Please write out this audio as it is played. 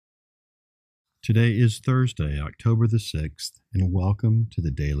Today is Thursday, October the 6th, and welcome to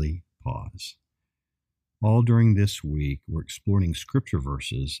the Daily Pause. All during this week, we're exploring scripture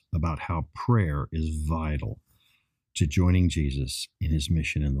verses about how prayer is vital to joining Jesus in his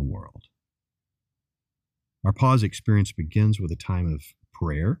mission in the world. Our pause experience begins with a time of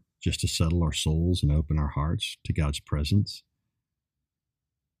prayer, just to settle our souls and open our hearts to God's presence.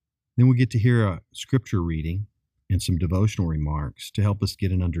 Then we get to hear a scripture reading and some devotional remarks to help us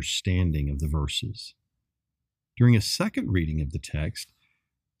get an understanding of the verses. During a second reading of the text,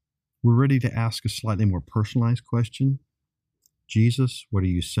 we're ready to ask a slightly more personalized question. Jesus, what are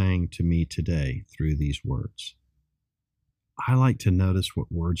you saying to me today through these words? I like to notice what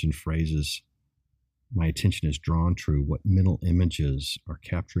words and phrases my attention is drawn to, what mental images are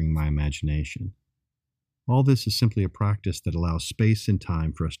capturing my imagination. All this is simply a practice that allows space and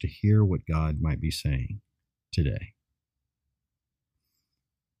time for us to hear what God might be saying today.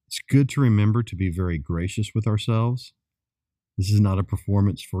 It's good to remember to be very gracious with ourselves. This is not a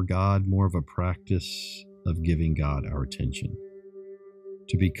performance for God, more of a practice of giving God our attention,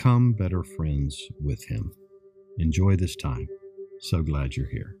 to become better friends with him. Enjoy this time. So glad you're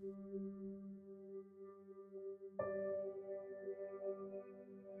here.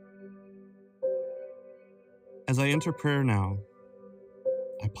 As I enter prayer now,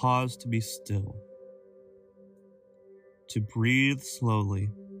 I pause to be still, to breathe slowly,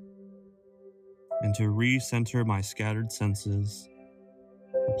 and to recenter my scattered senses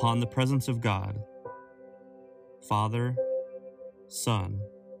upon the presence of God, Father, Son,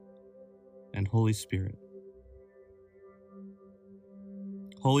 and Holy Spirit.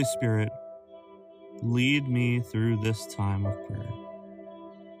 Holy Spirit, lead me through this time of prayer.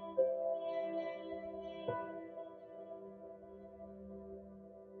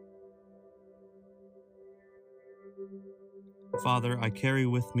 Father, I carry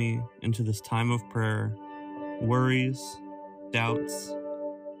with me into this time of prayer worries, doubts,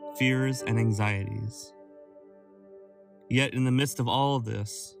 fears, and anxieties. Yet in the midst of all of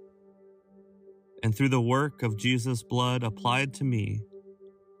this, and through the work of Jesus' blood applied to me,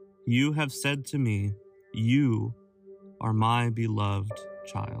 you have said to me, you are my beloved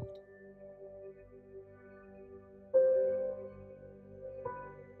child.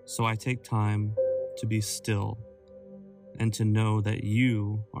 So I take time to be still and to know that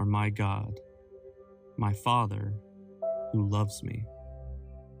you are my God, my Father, who loves me.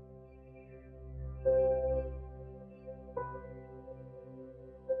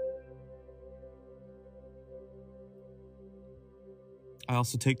 I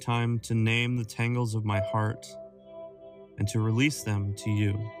also take time to name the tangles of my heart and to release them to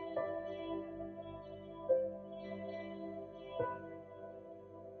you.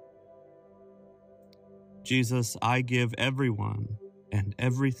 Jesus, I give everyone and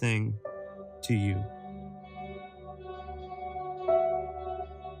everything to you.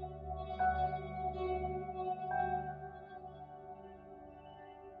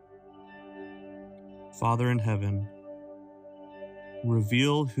 Father in heaven,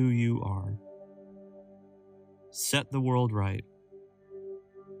 reveal who you are. Set the world right.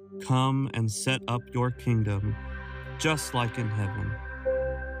 Come and set up your kingdom just like in heaven,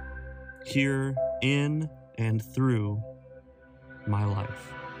 here in and through my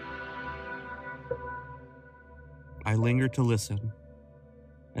life. I linger to listen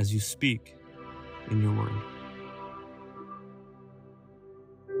as you speak in your word.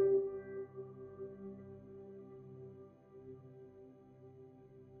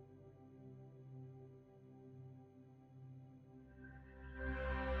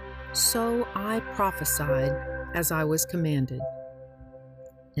 So I prophesied as I was commanded.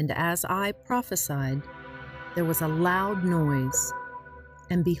 And as I prophesied, there was a loud noise,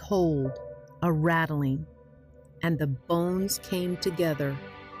 and behold, a rattling, and the bones came together,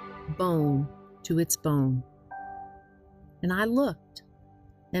 bone to its bone. And I looked,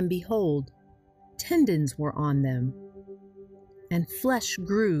 and behold, tendons were on them, and flesh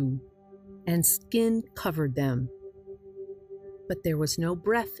grew, and skin covered them, but there was no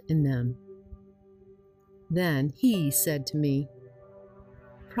breath in them. Then he said to me,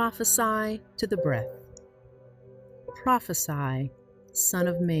 Prophesy to the breath. Prophesy, Son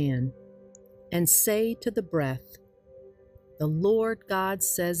of Man, and say to the breath, The Lord God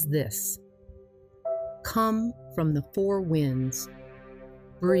says this, Come from the four winds,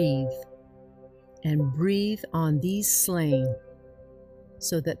 breathe, and breathe on these slain,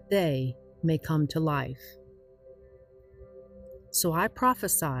 so that they may come to life. So I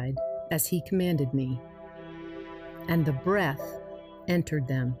prophesied as he commanded me, and the breath entered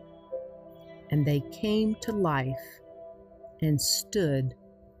them, and they came to life and stood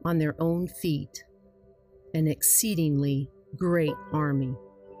on their own feet, an exceedingly great army.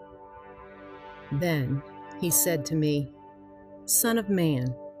 Then he said to me, Son of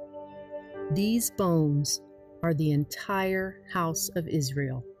man, these bones are the entire house of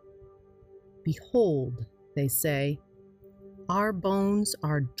Israel. Behold, they say, our bones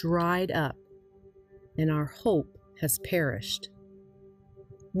are dried up, and our hope has perished.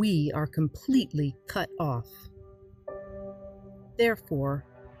 We are completely cut off. Therefore,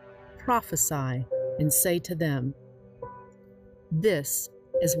 prophesy and say to them, This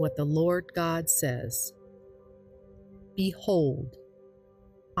is what the Lord God says. Behold,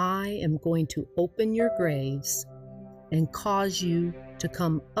 I am going to open your graves and cause you to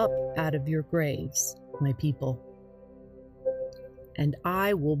come up out of your graves, my people. And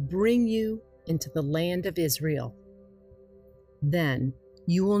I will bring you into the land of Israel. Then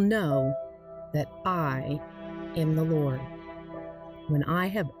you will know that I am the Lord, when I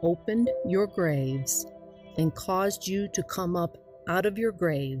have opened your graves and caused you to come up out of your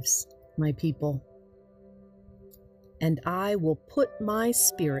graves, my people. And I will put my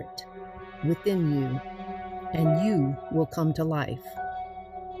spirit within you, and you will come to life.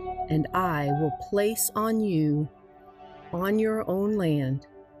 And I will place on you, on your own land.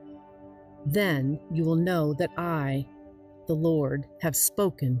 Then you will know that I, the Lord, have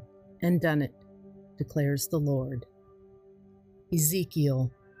spoken and done it, declares the Lord.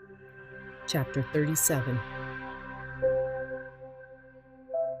 Ezekiel chapter 37.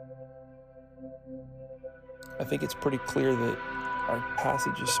 I think it's pretty clear that our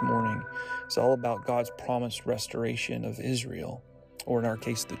passage this morning is all about God's promised restoration of Israel, or in our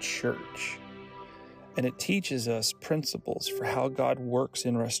case, the church. And it teaches us principles for how God works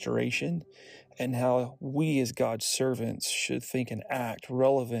in restoration and how we as God's servants should think and act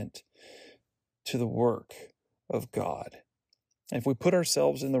relevant to the work of God. And if we put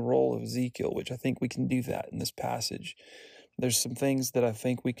ourselves in the role of Ezekiel, which I think we can do that in this passage, there's some things that I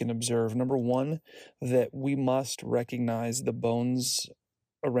think we can observe. Number one, that we must recognize the bones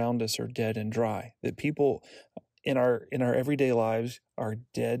around us are dead and dry, that people in our everyday lives are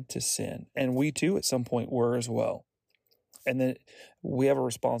dead to sin. And we too, at some point, were as well. And that we have a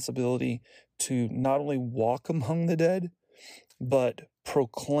responsibility to not only walk among the dead, but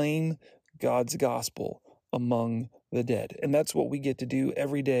proclaim God's gospel among the dead. And that's what we get to do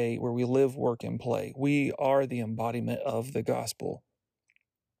every day where we live, work, and play. We are the embodiment of the gospel.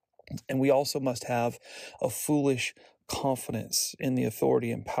 And we also must have a foolish confidence in the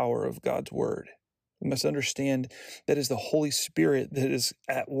authority and power of God's word. We must understand that it's the Holy Spirit that is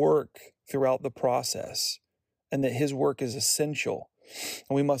at work throughout the process, and that his work is essential.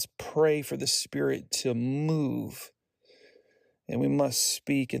 And we must pray for the Spirit to move, and we must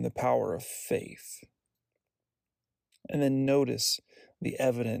speak in the power of faith. And then notice the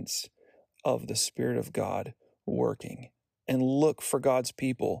evidence of the Spirit of God working, and look for God's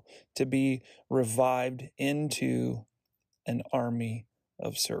people to be revived into an army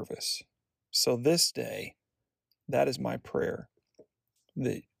of service. So this day, that is my prayer,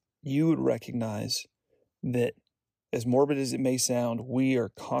 that you would recognize that, as morbid as it may sound, we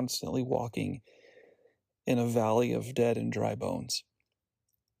are constantly walking in a valley of dead and dry bones.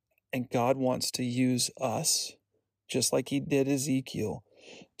 And God wants to use us, just like he did Ezekiel,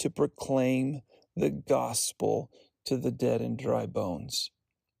 to proclaim the gospel to the dead and dry bones,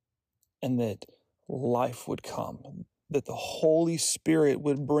 and that life would come, that the Holy Spirit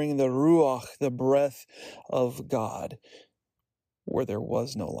would bring the ruach, the breath of God, where there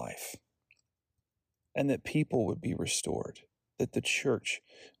was no life, and that people would be restored, that the church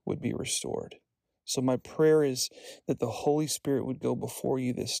would be restored. So my prayer is that the Holy Spirit would go before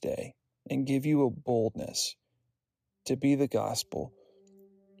you this day and give you a boldness to be the gospel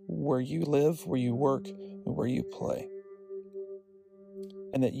where you live, where you work, and where you play.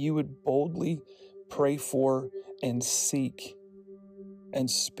 And that you would boldly pray for and seek and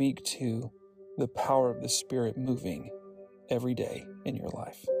speak to the power of the Spirit moving every day in your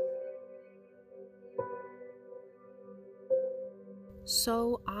life.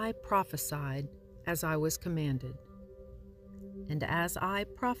 So I prophesied as I was commanded. And as I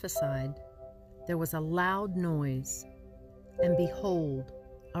prophesied, there was a loud noise, and behold,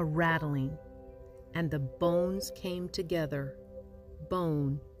 a rattling, and the bones came together,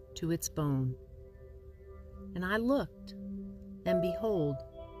 bone to its bone. And I looked, and behold,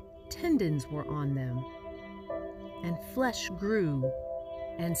 tendons were on them, and flesh grew,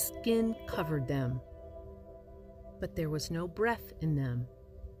 and skin covered them, but there was no breath in them.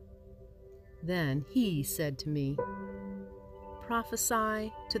 Then he said to me,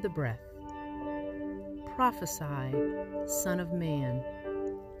 Prophesy to the breath. Prophesy, Son of man,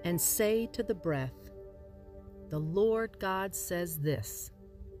 and say to the breath, the Lord God says this: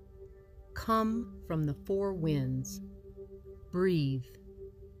 come from the four winds, breathe,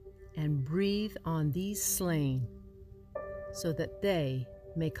 and breathe on these slain, so that they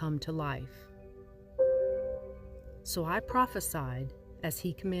may come to life. So I prophesied as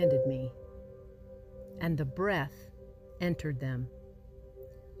he commanded me, and the breath entered them,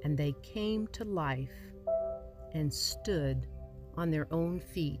 and they came to life and stood on their own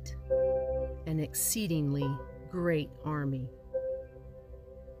feet, an exceedingly great army.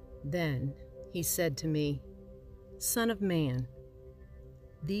 Then he said to me, Son of man,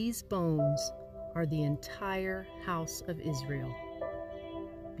 these bones are the entire house of Israel.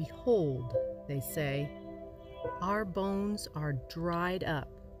 Behold, they say, our bones are dried up,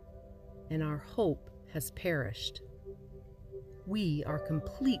 and our hope has perished. We are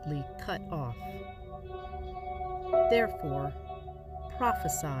completely cut off. Therefore,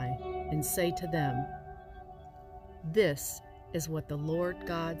 prophesy and say to them, this is what the Lord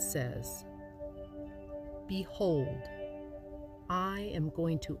God says. Behold, I am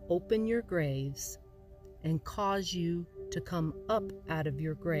going to open your graves and cause you to come up out of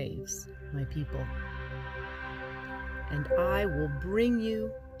your graves, my people. And I will bring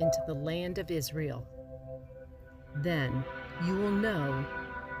you into the land of Israel. Then you will know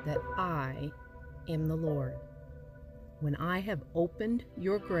that I am the Lord, when I have opened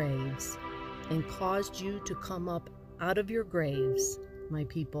your graves and caused you to come up out of your graves, my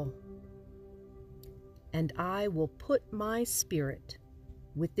people. And I will put my spirit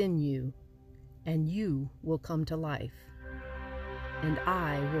within you, and you will come to life. And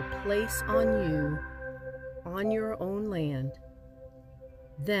I will place on you, on your own land.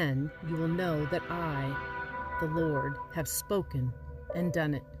 Then you will know that I, the Lord, have spoken and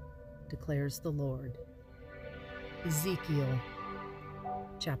done it, declares the Lord. Ezekiel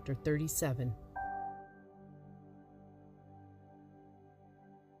chapter 37.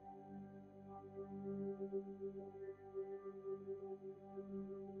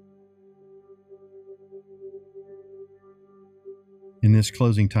 In this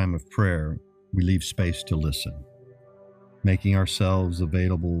closing time of prayer, we leave space to listen, making ourselves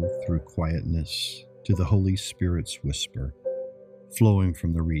available through quietness to the Holy Spirit's whisper, flowing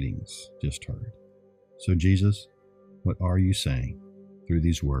from the readings just heard. So Jesus, what are you saying through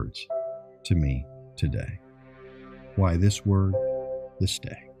these words to me today? Why this word this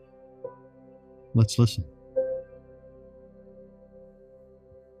day? Let's listen.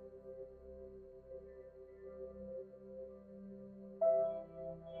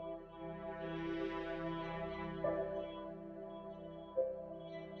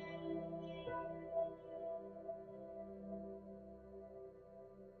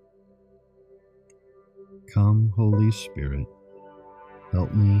 Come, Holy Spirit,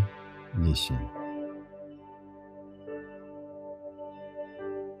 help me listen.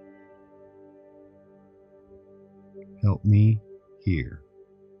 Help me hear.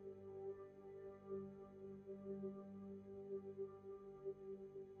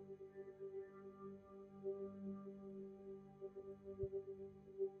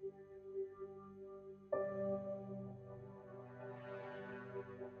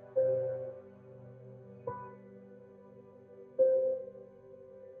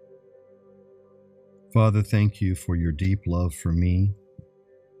 Father, thank you for your deep love for me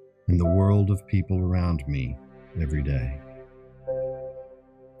and the world of people around me every day.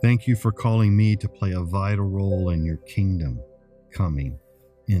 Thank you for calling me to play a vital role in your kingdom coming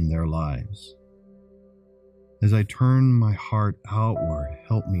in their lives. As I turn my heart outward,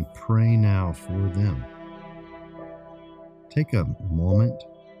 help me pray now for them. Take a moment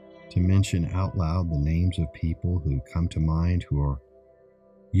to mention out loud the names of people who come to mind who are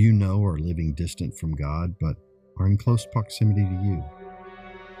living distant from God, but are in close proximity to you.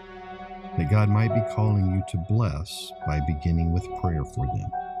 That God might be calling you to bless by beginning with prayer for them.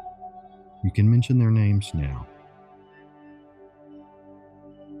 You can mention their names now.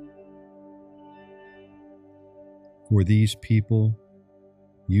 For these people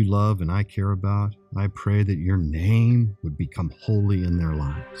you love and I care about, I pray that your name would become holy in their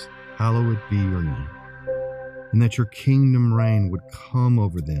lives. Hallowed be your name. And that your kingdom reign would come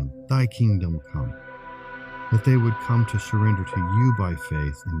over them, thy kingdom come, that they would come to surrender to you by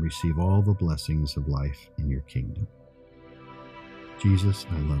faith and receive all the blessings of life in your kingdom. Jesus,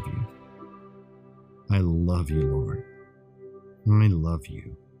 I love you. I love you, Lord. I love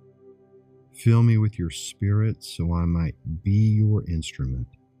you. Fill me with your Spirit so I might be your instrument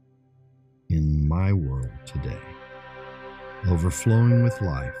in my world today, overflowing with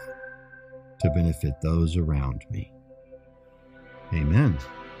life to benefit those around me. Amen.